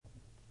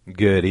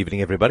Good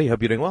evening, everybody.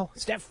 Hope you're doing well.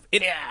 Steph,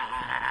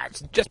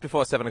 it's just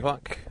before 7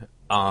 o'clock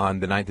on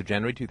the 9th of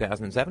January,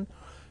 2007.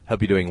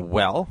 Hope you're doing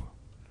well.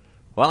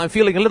 Well, I'm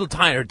feeling a little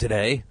tired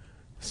today,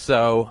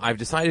 so I've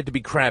decided to be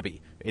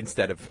crabby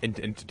instead of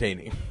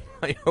entertaining.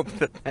 I hope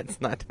that that's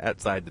not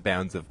outside the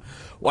bounds of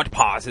what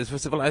passes for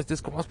civilized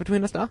discourse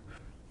between us now.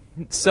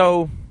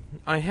 So,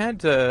 I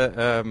had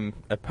a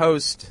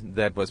post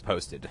that was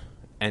posted,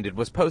 and it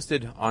was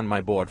posted on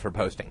my board for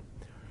posting.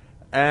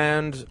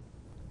 And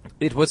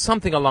it was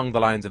something along the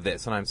lines of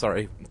this, and I'm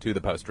sorry to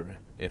the poster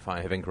if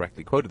I have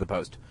incorrectly quoted the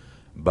post,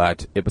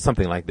 but it was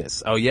something like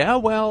this. Oh yeah?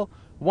 Well,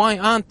 why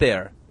aren't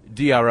there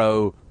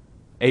DRO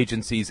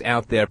agencies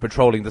out there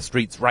patrolling the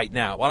streets right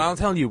now? Well, I'll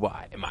tell you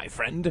why, my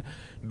friend.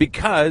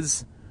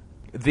 Because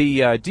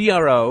the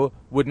DRO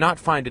would not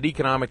find it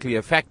economically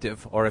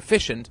effective or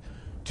efficient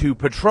to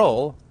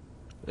patrol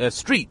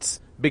streets,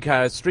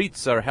 because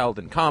streets are held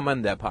in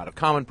common, they're part of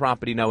common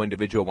property, no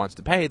individual wants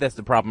to pay, that's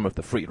the problem with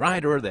the free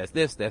rider, there's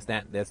this, there's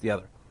that, there's the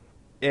other.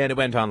 And it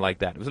went on like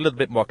that. It was a little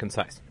bit more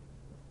concise.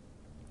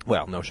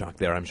 Well, no shock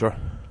there, I'm sure.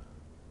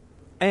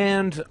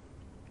 And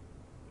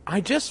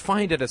I just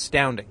find it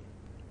astounding.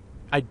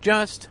 I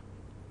just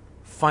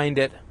find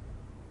it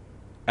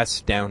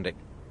astounding.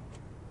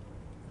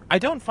 I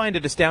don't find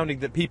it astounding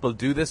that people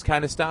do this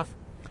kind of stuff.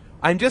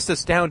 I'm just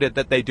astounded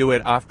that they do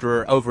it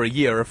after over a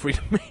year of Free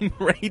Domain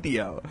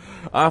Radio.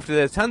 After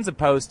there's tons of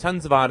posts,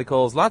 tons of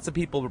articles, lots of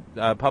people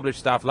publish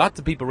stuff, lots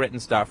of people written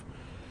stuff.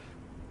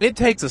 It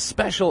takes a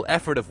special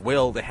effort of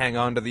will to hang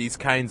on to these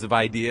kinds of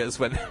ideas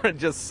when there are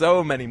just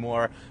so many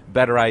more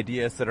better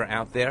ideas that are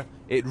out there.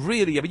 It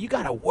really, I mean, you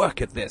gotta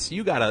work at this.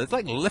 It's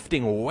like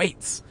lifting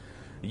weights.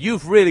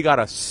 You've really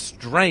gotta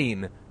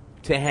strain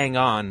to hang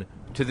on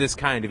to this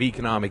kind of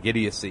economic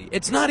idiocy.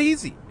 It's not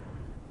easy.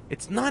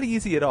 It's not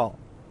easy at all.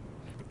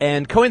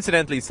 And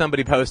coincidentally,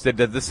 somebody posted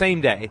the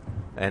same day,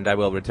 and I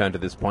will return to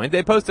this point,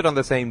 they posted on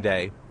the same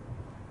day,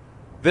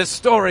 the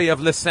story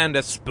of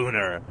Lysander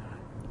Spooner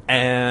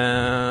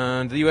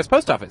and the U.S.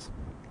 Post Office.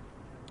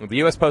 The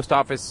U.S. Post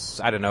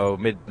Office, I don't know,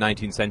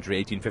 mid-19th century,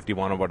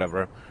 1851 or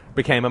whatever,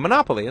 became a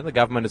monopoly, and the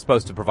government is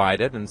supposed to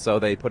provide it, and so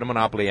they put a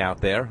monopoly out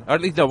there. Or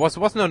at least, no, it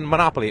wasn't a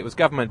monopoly, it was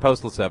government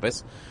postal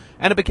service,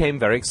 and it became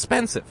very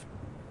expensive.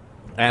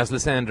 As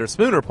Lysander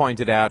Spooner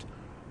pointed out,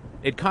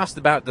 it cost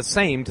about the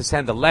same to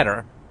send a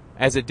letter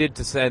as it did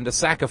to send a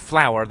sack of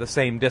flour the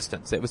same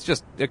distance. It was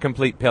just a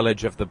complete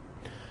pillage of the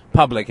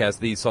public, as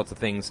these sorts of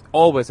things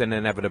always and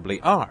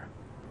inevitably are.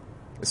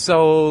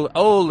 So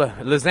old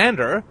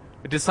Lysander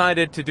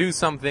decided to do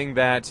something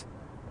that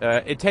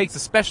it takes a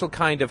special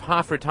kind of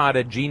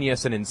half-retarded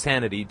genius and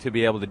insanity to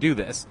be able to do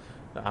this.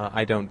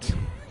 I don't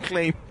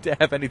claim to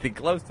have anything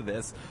close to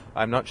this.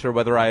 I'm not sure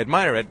whether I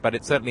admire it, but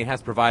it certainly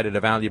has provided a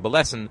valuable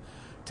lesson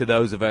to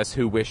those of us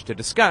who wish to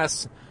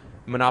discuss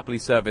monopoly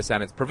service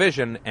and its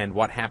provision, and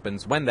what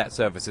happens when that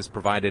service is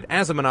provided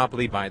as a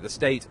monopoly by the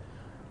state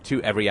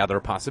to every other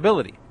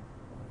possibility.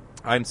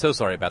 I'm so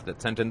sorry about that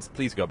sentence.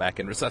 Please go back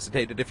and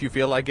resuscitate it if you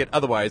feel like it.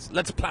 Otherwise,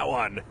 let's plow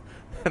on,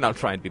 and I'll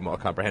try and be more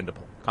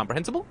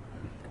comprehensible?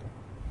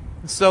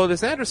 So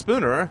Lysander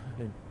Spooner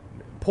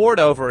pored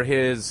over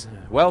his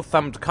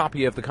well-thumbed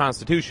copy of the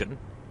Constitution,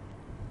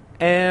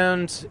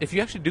 and if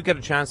you actually do get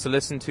a chance to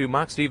listen to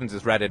Mark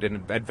Stevens' read it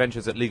in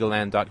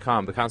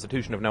adventuresatlegalland.com, The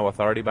Constitution of No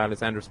Authority by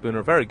Lysander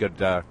Spooner, a very good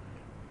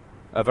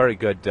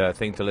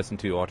thing to listen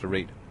to or to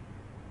read.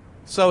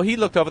 So he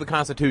looked over the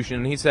Constitution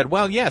and he said,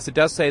 well, yes, it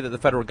does say that the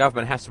federal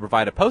government has to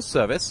provide a post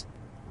service,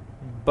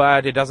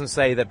 but it doesn't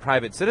say that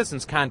private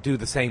citizens can't do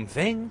the same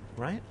thing,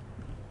 right?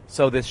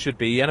 So this should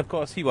be, and of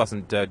course he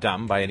wasn't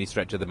dumb by any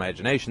stretch of the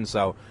imagination,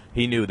 so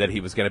he knew that he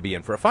was going to be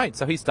in for a fight.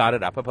 So he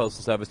started up a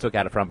postal service, took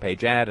out a front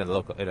page ad in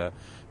a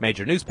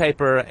major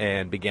newspaper,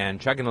 and began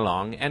chugging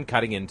along and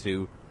cutting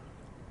into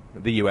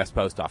the U.S.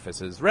 Post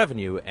Office's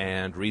revenue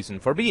and reason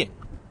for being.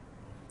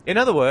 In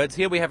other words,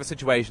 here we have a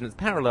situation that's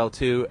parallel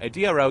to a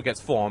DRO gets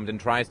formed and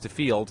tries to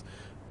field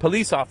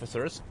police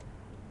officers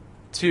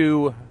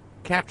to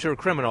capture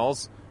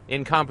criminals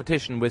in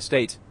competition with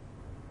state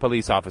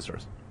police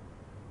officers.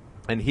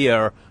 And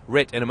here,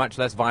 writ in a much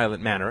less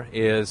violent manner,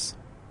 is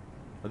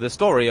the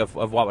story of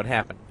what would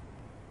happen.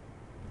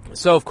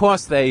 So, of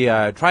course, they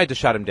tried to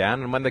shut him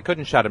down, and when they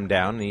couldn't shut him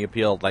down, he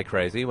appealed like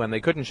crazy. When they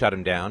couldn't shut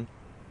him down,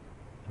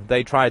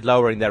 they tried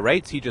lowering their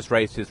rates. He just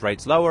raised his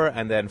rates lower,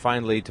 and then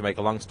finally, to make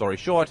a long story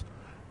short,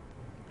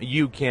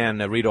 you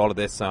can read all of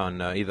this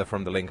on either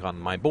from the link on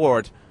my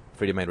board,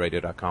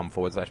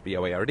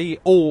 freedomainradio.com/BOARD,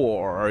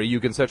 or you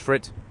can search for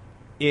it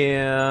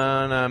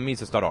in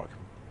Mises.org.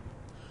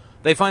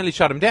 They finally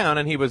shut him down,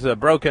 and he was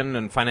broken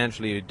and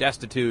financially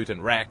destitute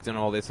and wrecked and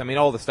all this. I mean,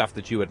 all the stuff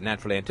that you would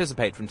naturally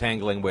anticipate from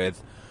tangling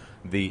with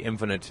the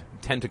infinite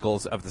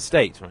tentacles of the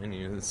state.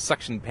 Right?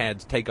 Suction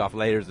pads take off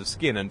layers of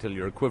skin until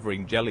you're a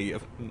quivering jelly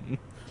of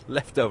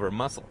leftover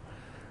muscle.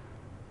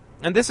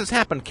 And this has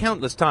happened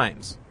countless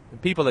times.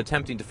 People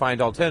attempting to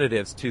find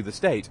alternatives to the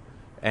state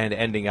and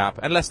ending up,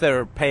 unless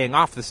they're paying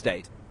off the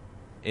state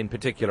in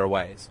particular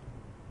ways.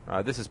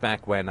 This is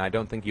back when I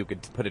don't think you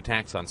could put a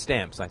tax on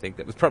stamps. I think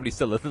that was probably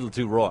still a little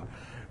too raw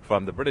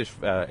from the British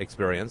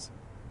experience.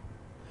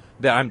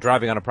 I'm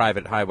driving on a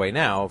private highway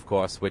now, of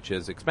course, which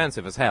is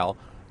expensive as hell,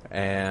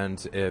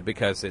 and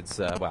because it's,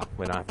 well,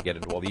 we don't have to get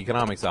into all the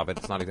economics of it.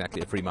 It's not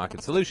exactly a free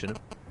market solution.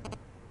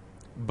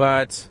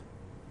 But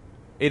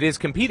it is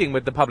competing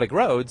with the public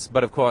roads,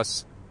 but of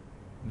course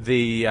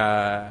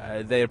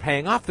they're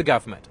paying off the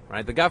government,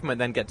 right? The government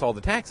then gets all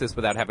the taxes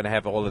without having to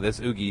have all of this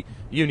oogie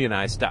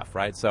unionized stuff,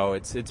 right? So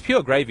it's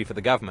pure gravy for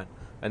the government,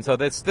 and so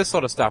this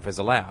sort of stuff is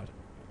allowed.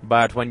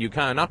 But when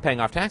you're not paying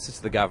off taxes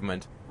to the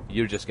government,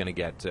 you're just going to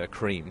get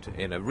creamed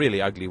in a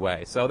really ugly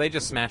way. So they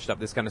just smashed up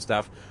this kind of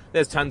stuff.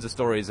 There's tons of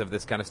stories of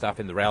this kind of stuff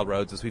in the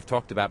railroads, as we've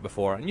talked about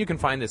before, and you can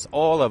find this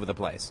all over the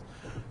place,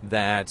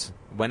 that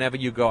whenever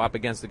you go up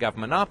against the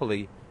government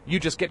monopoly, you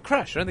just get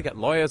crushed. Right? They get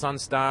lawyers on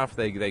staff.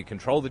 They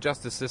control the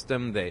justice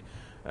system.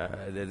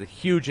 There's a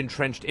huge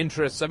entrenched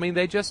interests. I mean,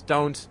 they just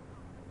don't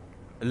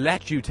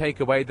let you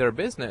take away their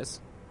business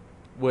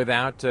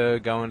without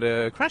going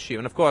to crush you.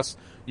 And of course,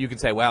 you can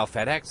say, well,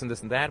 FedEx and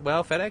this and that.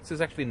 Well, FedEx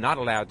is actually not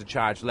allowed to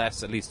charge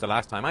less, at least the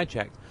last time I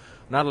checked,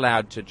 not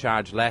allowed to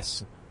charge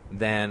less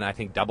than, I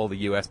think, double the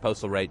U.S.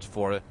 postal rate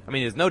for, I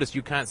mean, notice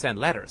you can't send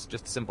letters,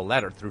 just a simple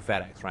letter through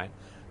FedEx, right?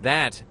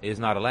 That is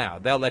not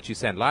allowed. They'll let you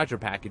send larger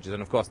packages,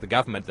 and of course the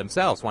government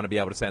themselves want to be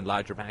able to send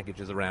larger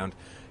packages around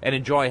and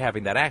enjoy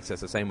having that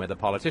access, the same way the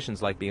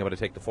politicians like being able to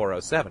take the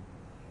 407.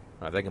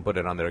 They can put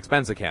it on their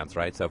expense accounts,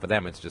 right? So for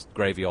them it's just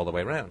gravy all the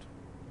way around.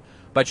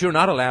 But you're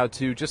not allowed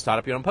to just start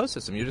up your own post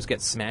system. You just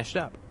get smashed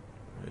up.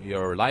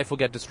 Your life will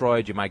get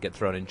destroyed. You might get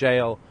thrown in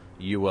jail.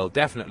 You will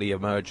definitely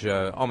emerge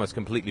almost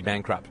completely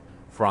bankrupt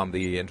from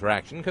the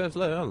interaction because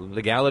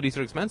legalities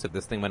are expensive.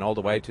 This thing went all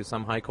the way to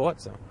some high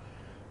court. So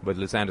with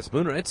Lysander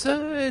Spooner, it's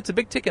a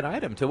big ticket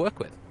item to work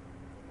with.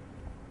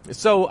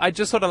 So I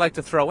just sort of like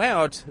to throw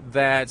out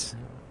that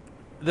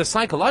the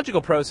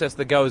psychological process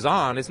that goes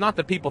on is not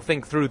that people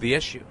think through the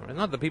issue. It's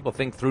not that people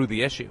think through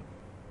the issue.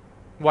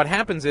 What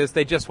happens is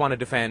they just want to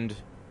defend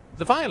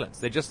the violence.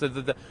 They just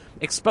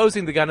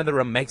exposing the gun in the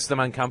room makes them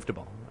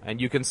uncomfortable,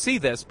 and you can see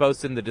this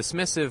both in the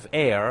dismissive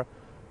air,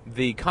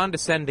 the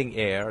condescending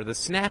air, the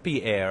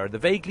snappy air, the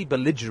vaguely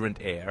belligerent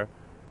air,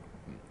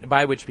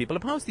 by which people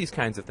oppose these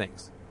kinds of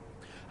things.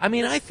 I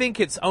mean, I think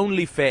it's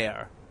only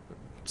fair,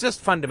 just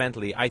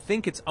fundamentally, I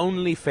think it's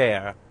only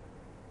fair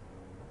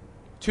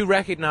to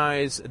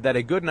recognize that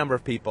a good number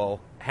of people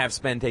have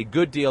spent a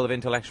good deal of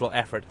intellectual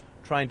effort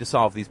trying to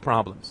solve these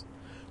problems.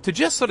 To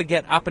just sort of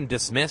get up and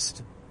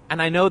dismissed,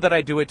 and I know that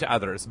I do it to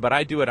others, but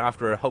I do it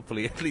after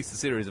hopefully at least a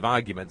series of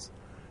arguments.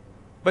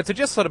 But to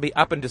just sort of be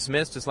up and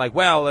dismissed, it's like,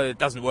 well, it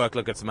doesn't work,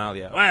 look at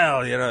Somalia.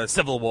 Well,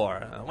 civil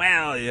war.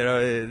 Well,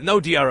 no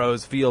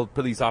DROs, field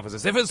police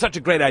officers. If it was such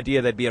a great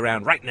idea, they'd be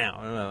around right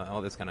now.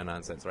 All this kind of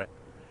nonsense, right?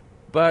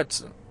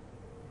 But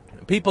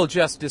people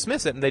just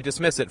dismiss it, and they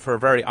dismiss it for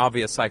very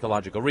obvious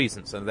psychological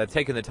reasons. And they've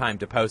taken the time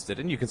to post it,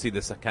 and you can see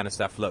this kind of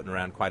stuff floating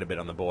around quite a bit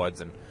on the boards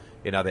and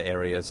in other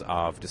areas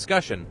of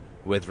discussion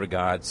with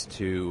regards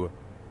to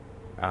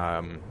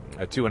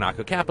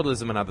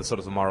anarcho-capitalism and other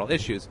sorts of moral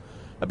issues.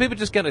 People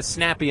just get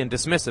snappy and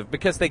dismissive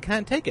because they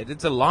can't take it.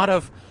 It's a lot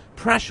of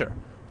pressure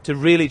to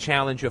really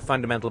challenge your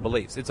fundamental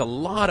beliefs. It's a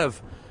lot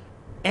of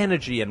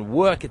energy and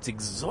work. It's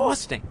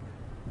exhausting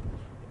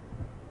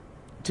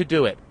to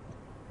do it.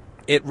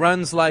 It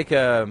runs like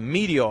a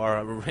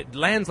meteor. It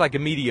lands like a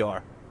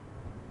meteor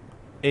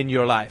in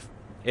your life.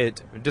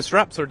 It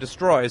disrupts or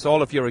destroys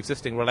all of your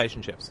existing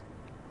relationships.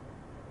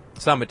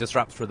 Some it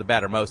disrupts for the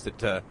better. Most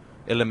it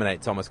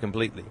eliminates almost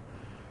completely.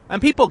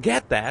 And people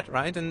get that,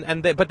 right?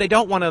 But they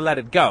don't want to let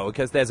it go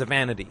because there's a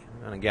vanity.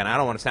 And again, I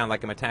don't want to sound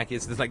like I'm attacking.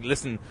 It's like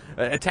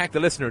attack the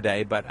listener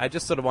day. But I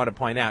just sort of want to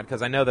point out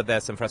because I know that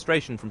there's some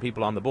frustration from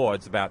people on the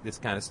boards about this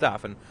kind of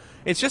stuff, and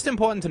it's just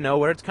important to know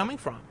where it's coming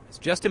from. It's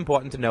just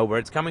important to know where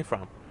it's coming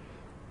from.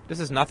 This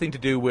has nothing to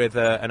do with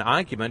an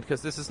argument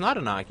because this is not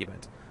an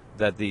argument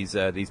that these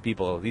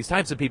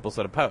types of people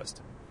sort of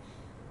post.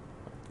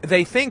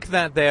 They think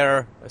that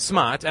they're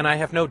smart, and I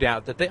have no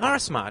doubt that they are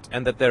smart,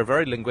 and that they're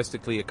very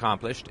linguistically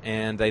accomplished,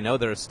 and they know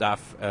their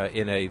stuff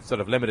in a sort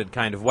of limited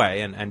kind of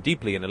way, and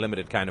deeply in a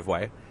limited kind of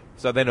way.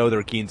 So they know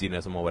their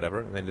Keynesianism or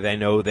whatever. They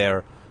know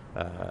their.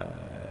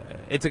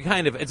 It's a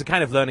kind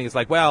of learning. It's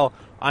like, well,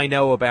 I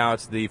know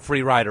about the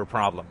free rider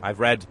problem. I've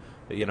read,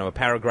 a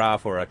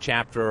paragraph or a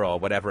chapter or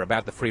whatever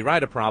about the free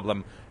rider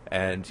problem.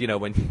 And,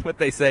 what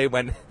they say,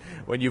 when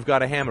you've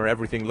got a hammer,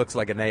 everything looks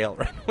like a nail.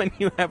 Right? When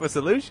you have a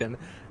solution,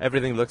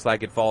 everything looks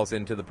like it falls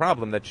into the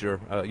problem that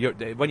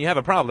when you have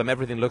a problem,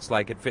 everything looks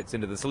like it fits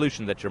into the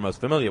solution that you're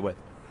most familiar with.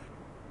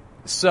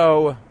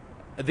 So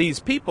these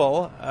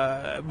people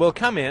will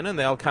come in, and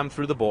they'll come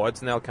through the boards,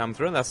 and they'll come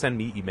through, and they'll send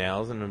me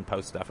emails and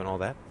post stuff and all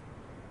that.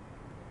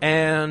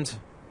 And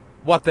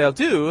what they'll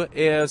do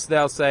is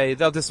they'll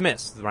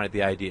dismiss, right,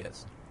 the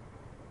ideas.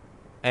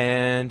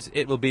 and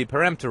it will be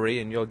peremptory,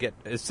 and you'll get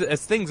as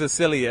things as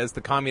silly as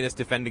the communist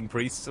defending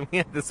priests. We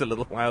had this a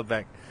little while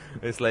back.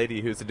 This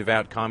lady who's a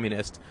devout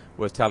communist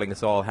was telling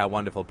us all how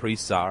wonderful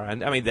priests are,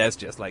 and I mean, there's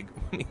just like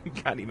you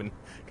can't even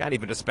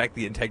respect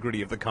the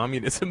integrity of the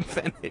communism.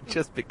 Then it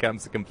just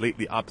becomes a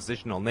completely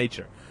oppositional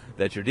nature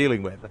that you're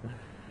dealing with.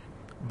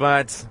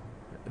 But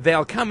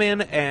they'll come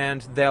in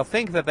and they'll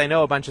think that they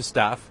know a bunch of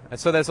stuff, and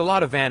so there's a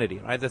lot of vanity,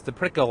 right? There's the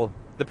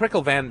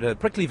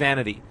prickly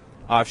vanity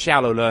of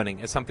shallow learning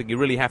is something you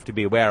really have to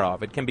be aware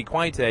of. It can be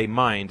quite a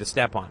mine to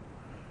step on.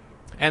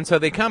 And so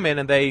they come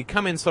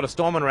in sort of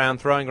storming around,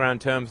 throwing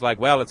around terms like,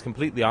 well, it's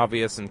completely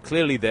obvious and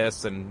clearly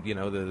this, and, you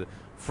know, the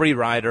free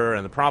rider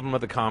and the problem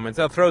with the commons.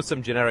 They'll throw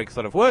some generic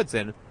sort of words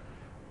in,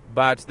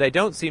 but they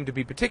don't seem to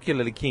be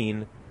particularly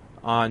keen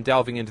on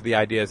delving into the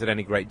ideas at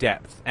any great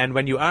depth. And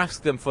when you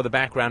ask them for the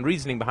background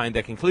reasoning behind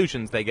their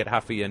conclusions, they get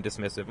huffy and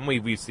dismissive. And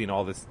we've seen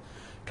all this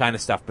kind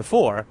of stuff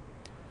before.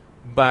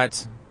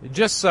 But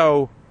just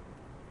so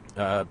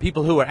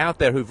people who are out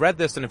there who've read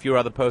this, and if you're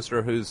other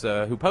poster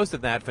who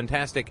posted that,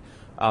 fantastic.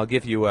 I'll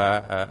give you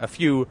a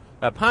few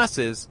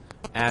passes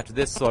at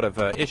this sort of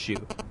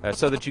issue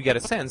so that you get a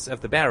sense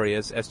of the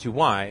barriers as to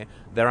why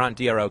there aren't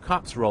DRO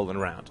cops rolling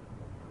around.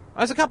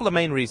 There's a couple of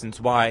main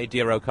reasons why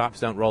DRO cops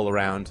don't roll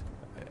around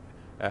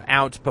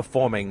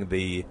outperforming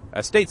the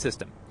state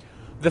system.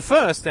 The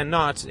first, and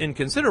not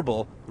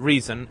inconsiderable,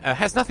 reason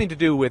has nothing to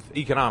do with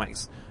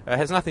economics.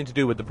 Has nothing to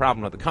do with the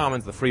problem of the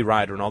commons, the free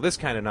rider, and all this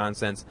kind of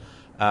nonsense.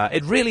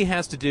 It really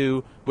has to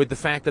do with the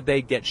fact that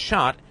they'd get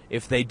shot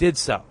if they did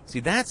so.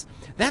 See, that's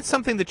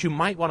something that you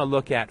might want to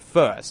look at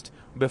first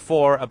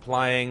before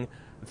applying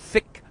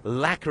thick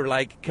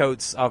lacquer-like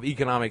coats of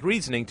economic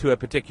reasoning to a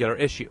particular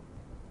issue.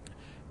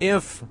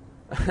 If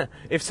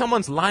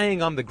someone's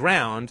lying on the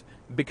ground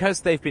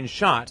because they've been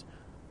shot,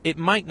 it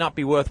might not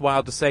be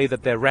worthwhile to say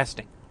that they're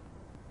resting.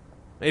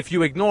 If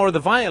you ignore the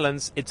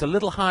violence, it's a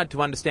little hard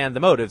to understand the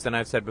motives, and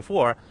I've said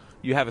before,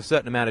 you have a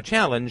certain amount of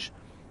challenge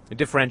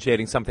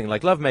differentiating something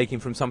like lovemaking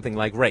from something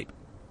like rape.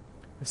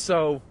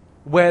 So,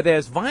 where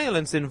there's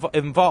violence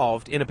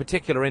involved in a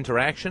particular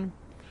interaction,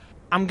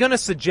 I'm going to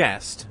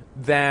suggest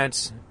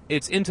that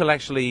it's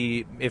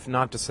intellectually, if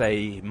not to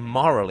say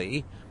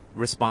morally,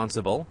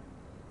 responsible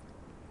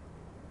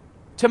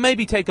to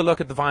maybe take a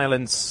look at the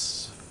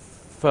violence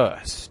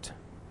first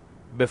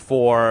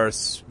before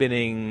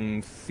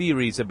spinning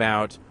theories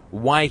about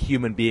why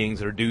human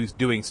beings are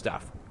doing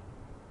stuff.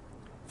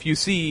 If you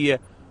see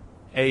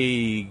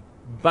a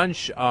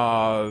bunch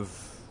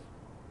of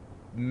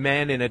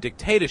men in a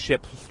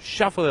dictatorship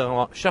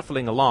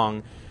shuffling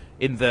along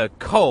in the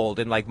cold,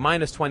 in like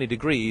minus 20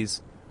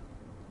 degrees,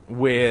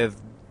 with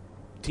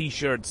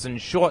t-shirts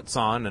and shorts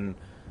on and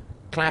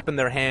clapping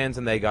their hands,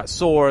 and they got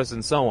sores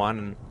and so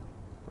on,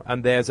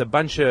 and there's a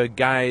bunch of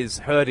guys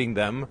herding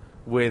them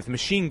with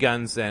machine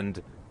guns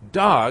and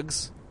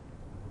dogs,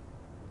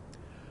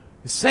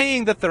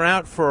 saying that they're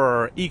out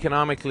for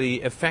economically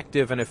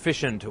effective and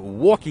efficient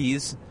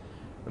walkies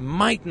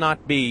might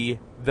not be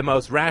the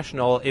most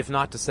rational, if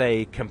not to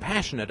say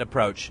compassionate,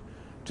 approach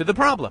to the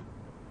problem.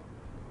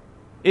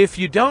 If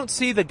you don't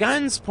see the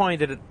guns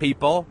pointed at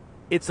people,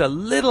 it's a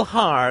little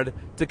hard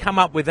to come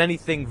up with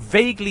anything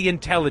vaguely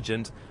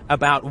intelligent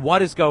about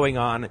what is going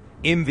on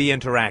in the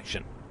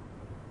interaction.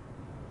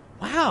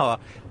 Wow,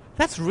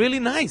 that's really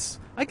nice.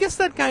 I guess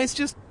that guy's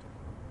just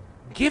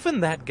given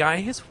that guy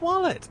his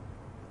wallet.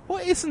 Well,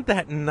 isn't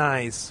that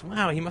nice?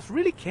 Wow, he must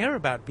really care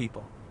about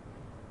people.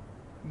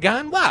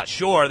 Gun? Well,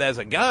 sure, there's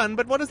a gun,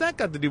 but what has that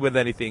got to do with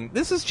anything?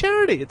 This is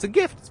charity. It's a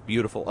gift. It's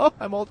beautiful. Oh,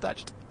 I'm all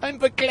touched. I'm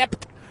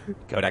verklempt.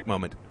 Kodak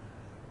moment.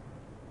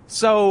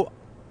 So,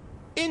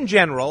 in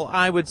general,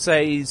 I would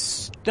say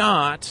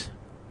start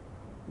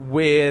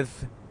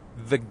with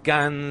the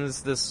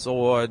guns, the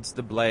swords,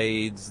 the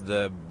blades,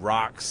 the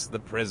rocks, the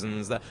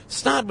prisons.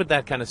 Start with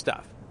that kind of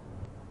stuff.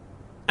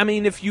 I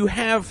mean, if you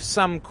have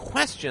some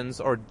questions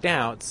or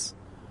doubts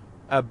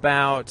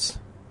about,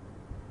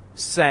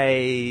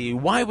 say,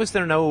 why was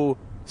there no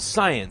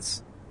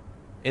science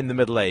in the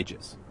Middle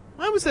Ages?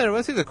 Let's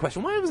see the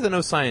question. Why was there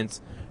no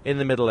science in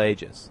the Middle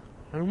Ages?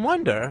 I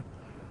wonder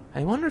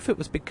if it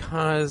was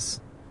because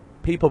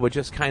people were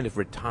just kind of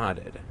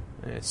retarded,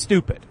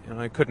 stupid,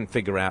 couldn't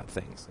figure out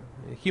things.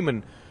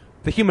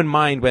 The human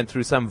mind went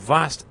through some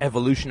vast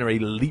evolutionary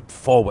leap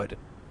forward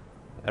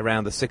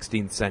around the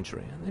 16th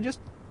century. And they're just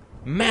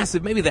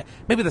massive. Maybe the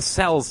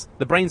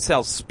brain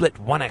cells split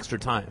one extra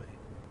time.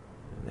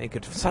 They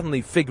could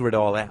suddenly figure it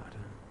all out.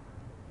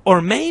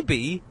 Or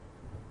maybe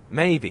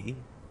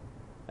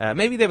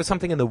there was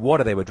something in the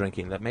water they were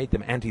drinking that made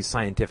them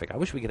anti-scientific. I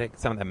wish we could get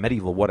some of that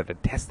medieval water to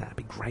test that. That'd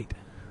be great.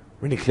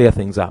 Really clear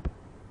things up.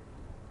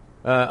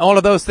 All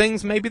of those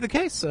things may be the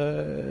case,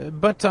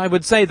 but I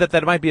would say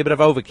that might be a bit of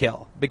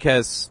overkill,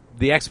 because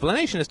the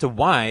explanation as to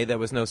why there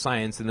was no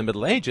science in the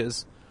Middle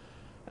Ages,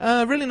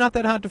 really not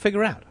that hard to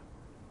figure out.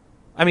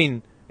 I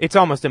mean, it's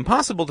almost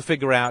impossible to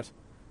figure out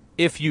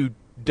if you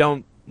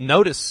don't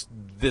notice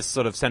this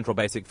sort of central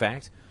basic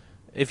fact.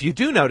 If you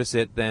do notice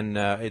it, then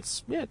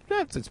it's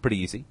pretty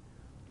easy.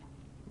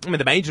 I mean,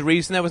 the major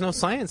reason there was no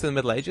science in the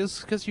Middle Ages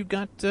is because you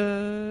got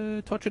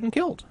tortured and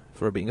killed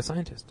for being a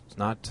scientist. It's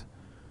not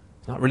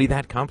really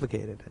that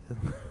complicated.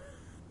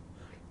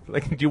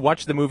 Like, do you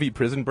watch the movie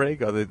Prison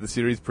Break or the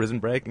series Prison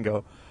Break and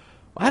go,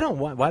 why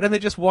don't they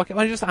just walk out?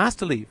 Why don't they just ask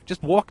to leave?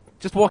 Just walk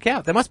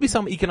out. There must be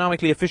some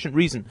economically efficient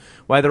reason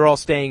why they're all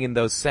staying in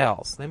those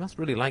cells. They must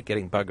really like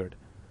getting buggered.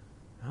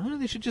 Oh,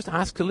 they should just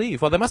ask to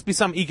leave. Well, there must be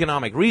some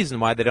economic reason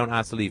why they don't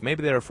ask to leave.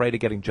 Maybe they're afraid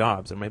of getting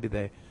jobs, or maybe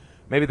they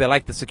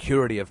like the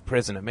security of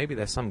prison, or maybe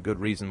there's some good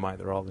reason why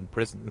they're all in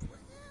prison.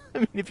 I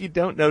mean, if you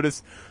don't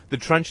notice the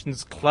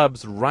truncheons,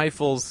 clubs,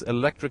 rifles,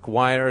 electric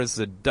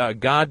wires,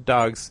 guard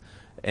dogs,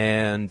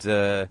 and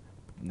the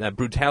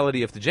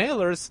brutality of the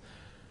jailers,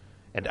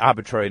 and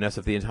arbitrariness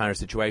of the entire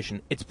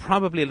situation, it's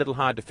probably a little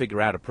hard to figure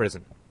out a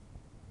prison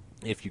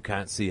if you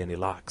can't see any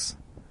locks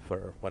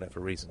for whatever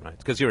reason, right?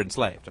 Because you're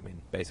enslaved, I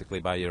mean, basically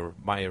by your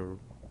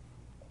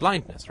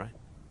blindness, right?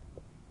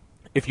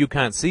 If you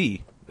can't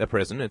see a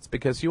prison, it's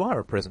because you are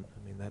a prison.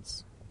 I mean,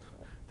 that's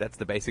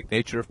the basic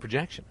nature of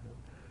projection.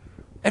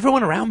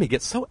 Everyone around me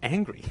gets so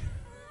angry.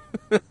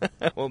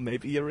 Well,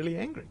 maybe you're really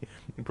angry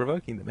and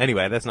provoking them.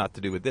 Anyway, that's not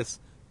to do with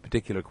this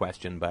particular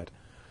question, but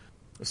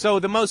so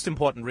the most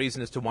important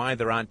reason as to why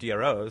there aren't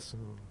DROs,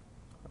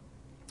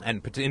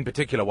 and in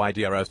particular why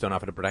DROs don't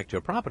offer to protect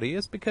your property,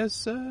 is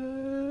because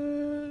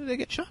they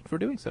get shot for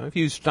doing so. If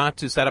you start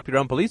to set up your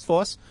own police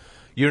force,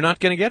 you're not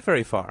going to get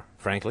very far.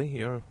 Frankly,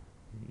 you're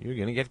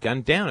going to get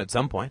gunned down at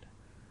some point.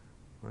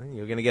 Right?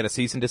 You're going to get a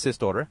cease and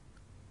desist order,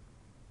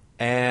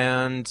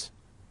 and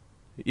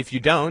if you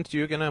don't,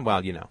 you're going to,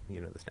 well, you know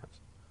the steps.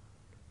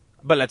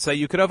 But let's say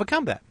you could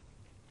overcome that.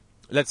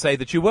 Let's say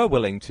that you were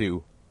willing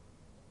to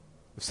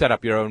set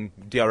up your own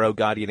DRO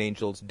guardian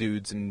angels,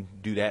 dudes and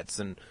dudettes,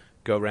 and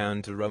go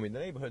around to roaming the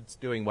neighborhoods,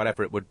 doing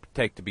whatever it would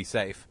take to be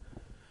safe.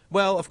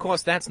 Well, of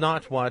course, that's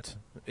not what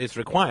is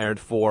required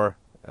for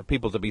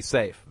people to be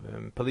safe.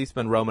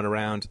 Policemen roaming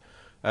around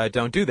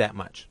don't do that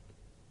much.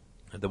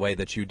 The way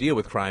that you deal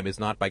with crime is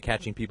not by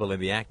catching people in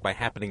the act, by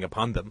happening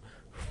upon them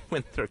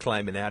when they're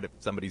climbing out of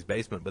somebody's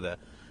basement with a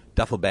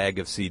duffel bag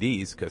of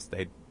CDs because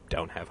they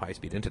don't have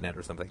high-speed internet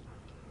or something.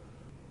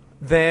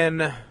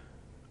 Then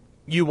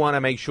you want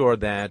to make sure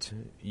that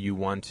you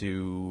want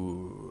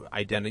to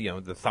identify,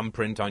 the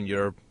thumbprint on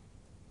your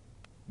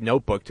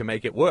notebook to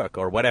make it work,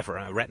 or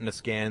whatever, retina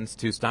scans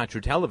to start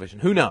your television.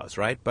 Who knows,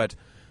 right? But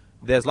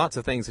there's lots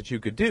of things that you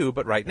could do,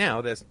 but right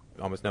now there's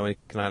almost no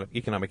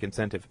economic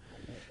incentive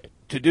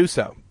to do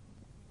so.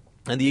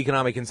 And the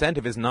economic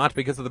incentive is not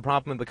because of the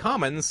problem in the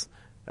commons,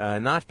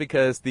 not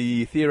because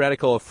the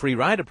theoretical free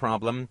rider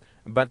problem,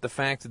 but the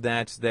fact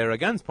that there are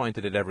guns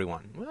pointed at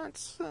everyone. Well,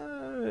 that's,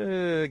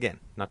 again,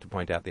 not to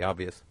point out the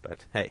obvious,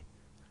 but hey,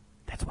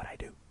 that's what I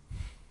do.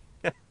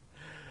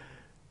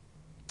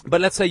 But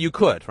let's say you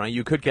could, right?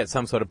 You could get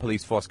some sort of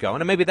police force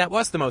going, and maybe that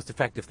was the most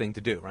effective thing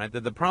to do, right?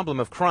 The problem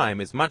of crime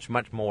is much,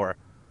 much more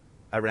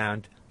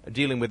around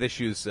dealing with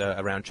issues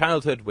around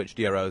childhood, which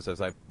DROs,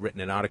 as I've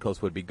written in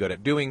articles, would be good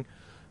at doing.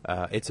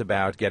 It's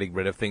about getting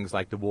rid of things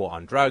like the war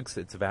on drugs.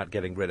 It's about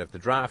getting rid of the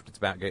draft. It's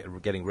about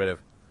getting rid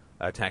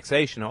of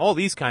taxation. All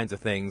these kinds of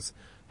things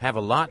have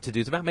a lot to do.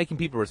 It's about making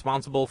people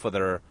responsible for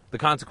the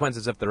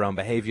consequences of their own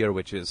behavior,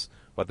 which is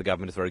what the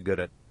government is very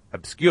good at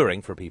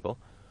obscuring for people.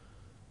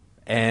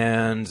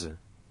 And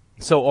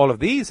so all of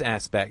these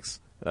aspects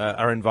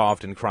are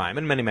involved in crime,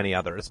 and many, many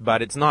others.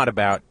 But it's not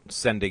about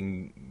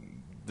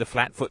sending the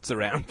flatfoots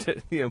around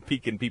to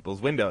peek in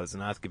people's windows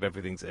and ask if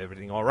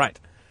everything all right.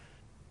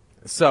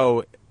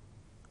 So,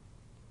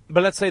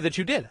 but let's say that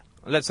you did.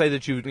 Let's say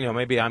that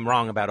maybe I'm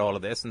wrong about all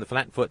of this, and the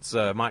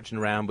flatfoots marching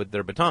around with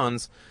their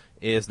batons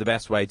is the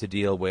best way to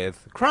deal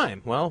with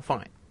crime. Well,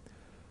 fine.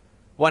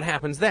 What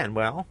happens then?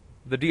 Well,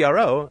 the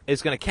DRO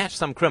is going to catch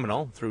some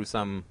criminal through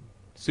some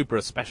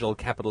super special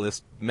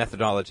capitalist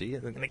methodology.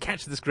 They're going to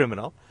catch this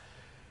criminal.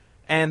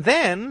 And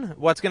then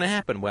what's going to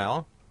happen?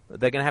 Well,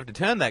 they're going to have to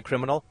turn that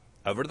criminal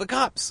over to the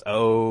cops.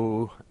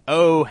 Oh,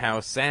 how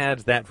sad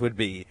that would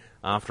be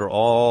after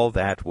all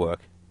that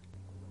work.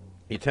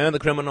 You turn the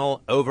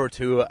criminal over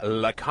to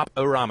La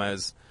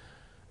Cop-O-Ramas,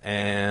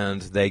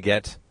 and they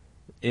get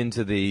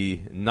into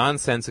the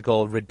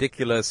nonsensical,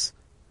 ridiculous,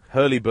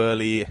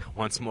 hurly-burly,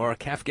 once more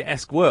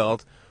Kafkaesque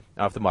world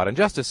of the modern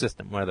justice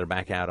system, where they're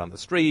back out on the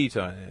street,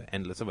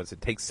 endless.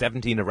 It takes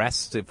 17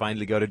 arrests to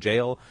finally go to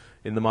jail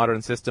in the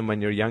modern system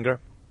when you're younger.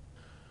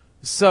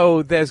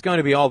 So there's going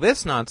to be all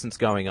this nonsense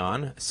going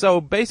on.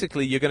 So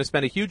basically, you're going to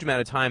spend a huge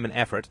amount of time and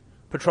effort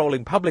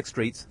patrolling public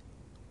streets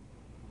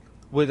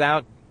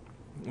without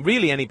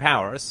really any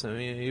powers. I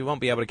mean, you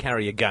won't be able to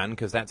carry a gun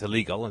because that's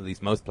illegal, at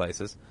least most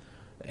places.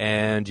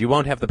 And you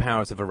won't have the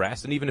powers of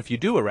arrest. And even if you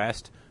do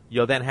arrest,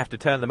 you'll then have to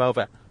turn them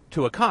over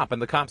to a cop, and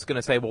the cop's going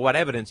to say, well, what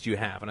evidence do you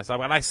have? And I say,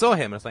 well, I saw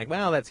him. And it's like,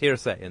 well, that's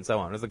hearsay, and so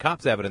on. As the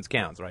cop's evidence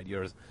counts, right?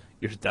 Yours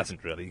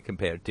doesn't really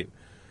compared to.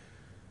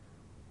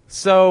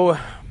 So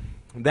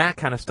that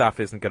kind of stuff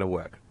isn't going to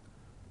work.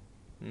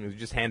 You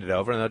just hand it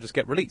over, and they'll just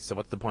get released. So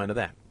what's the point of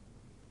that?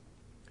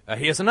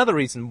 Here's another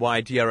reason why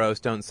DROs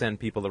don't send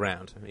people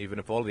around, even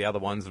if all the other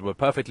ones were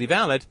perfectly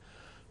valid.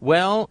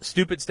 Well,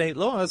 stupid state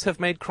laws have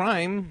made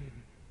crime,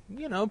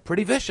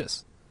 pretty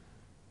vicious.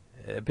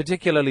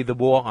 Particularly the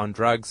war on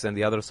drugs and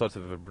the other sorts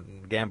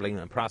of gambling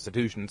and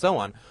prostitution and so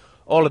on.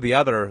 All of the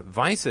other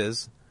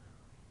vices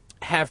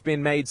have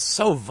been made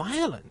so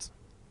violent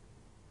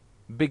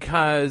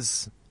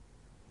because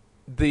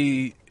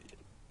the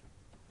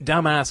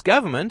dumbass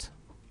government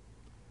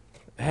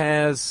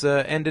has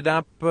ended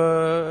up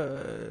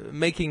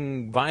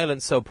making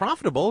violence so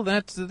profitable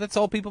that that's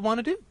all people want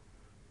to do.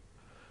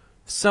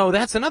 So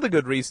that's another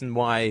good reason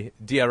why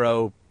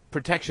DRO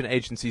protection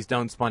agencies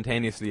don't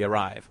spontaneously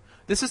arrive.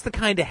 This is the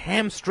kind of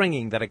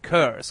hamstringing that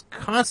occurs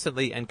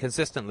constantly and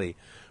consistently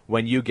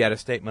when you get a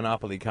state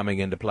monopoly coming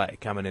into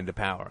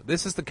power.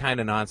 This is the kind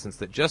of nonsense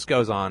that just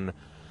goes on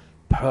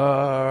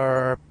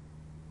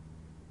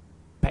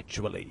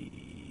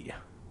perpetually.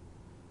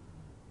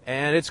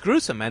 And it's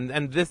gruesome.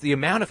 And the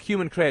amount of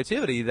human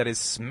creativity that is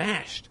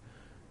smashed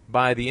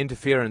by the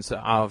interference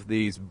of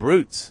these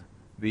brutes,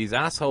 these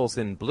assholes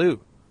in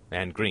blue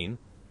and green,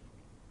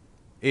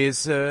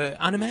 is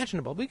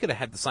unimaginable. We could have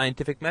had the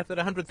scientific method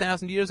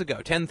 100,000 years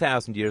ago,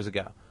 10,000 years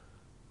ago.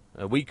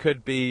 We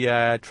could be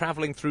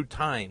traveling through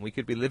time. We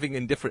could be living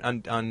in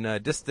different on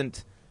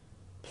distant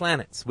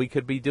planets. We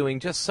could be doing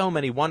just so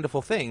many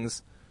wonderful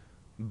things.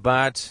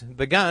 But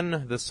the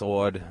gun, the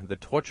sword, the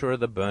torture,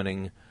 the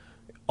burning,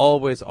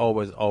 always,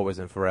 always, always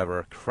and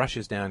forever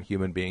crushes down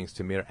human beings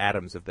to mere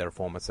atoms of their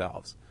former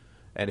selves.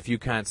 And if you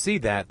can't see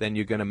that, then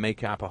you're going to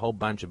make up a whole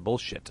bunch of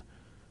bullshit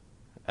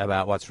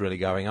about what's really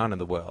going on in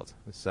the world.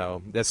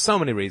 So there's so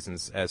many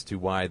reasons as to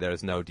why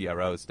there's no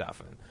DRO stuff.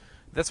 And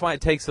that's why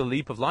it takes a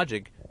leap of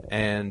logic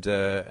and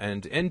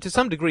to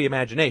some degree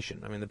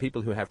imagination. I mean, the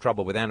people who have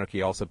trouble with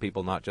anarchy are also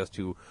people not just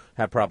who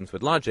have problems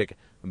with logic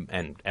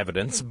and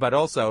evidence, but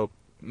also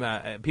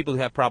people who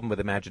have problem with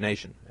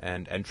imagination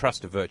and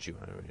trust of virtue,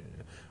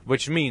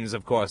 which means,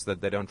 of course,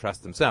 that they don't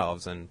trust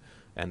themselves and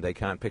they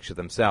can't picture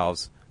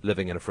themselves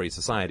living in a free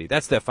society.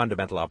 That's their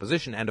fundamental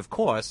opposition. And, of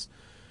course,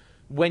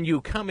 when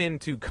you come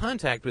into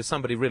contact with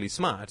somebody really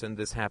smart, and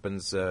this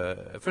happens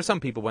for some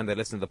people when they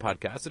listen to the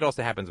podcast, it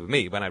also happens with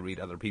me when I read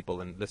other people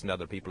and listen to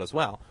other people as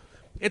well.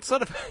 It's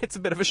a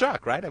bit of a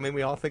shock, right? I mean,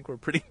 we all think we're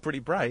pretty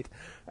bright,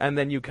 and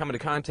then you come into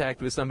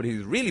contact with somebody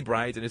who's really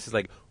bright, and it's just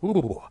like,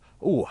 ooh,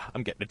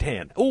 I'm getting a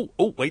tan. Oh,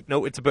 wait,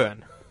 no, it's a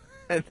burn.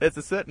 And there's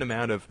a certain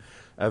amount of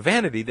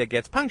vanity that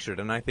gets punctured,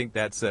 and I think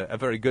that's a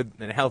very good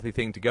and healthy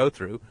thing to go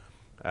through.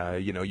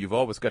 You've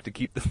always got to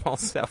keep the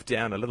false self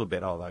down a little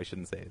bit, although I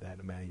shouldn't say that.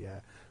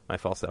 My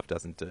false self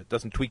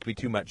doesn't tweak me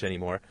too much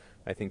anymore.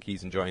 I think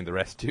he's enjoying the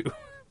rest too.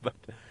 But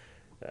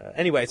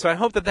anyway, so I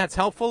hope that's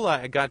helpful.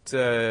 I got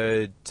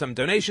some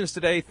donations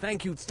today.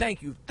 Thank you.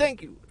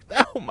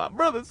 Oh, my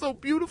brother's so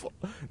beautiful.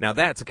 Now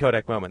that's a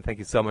Kodak moment. Thank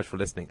you so much for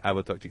listening. I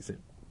will talk to you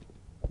soon.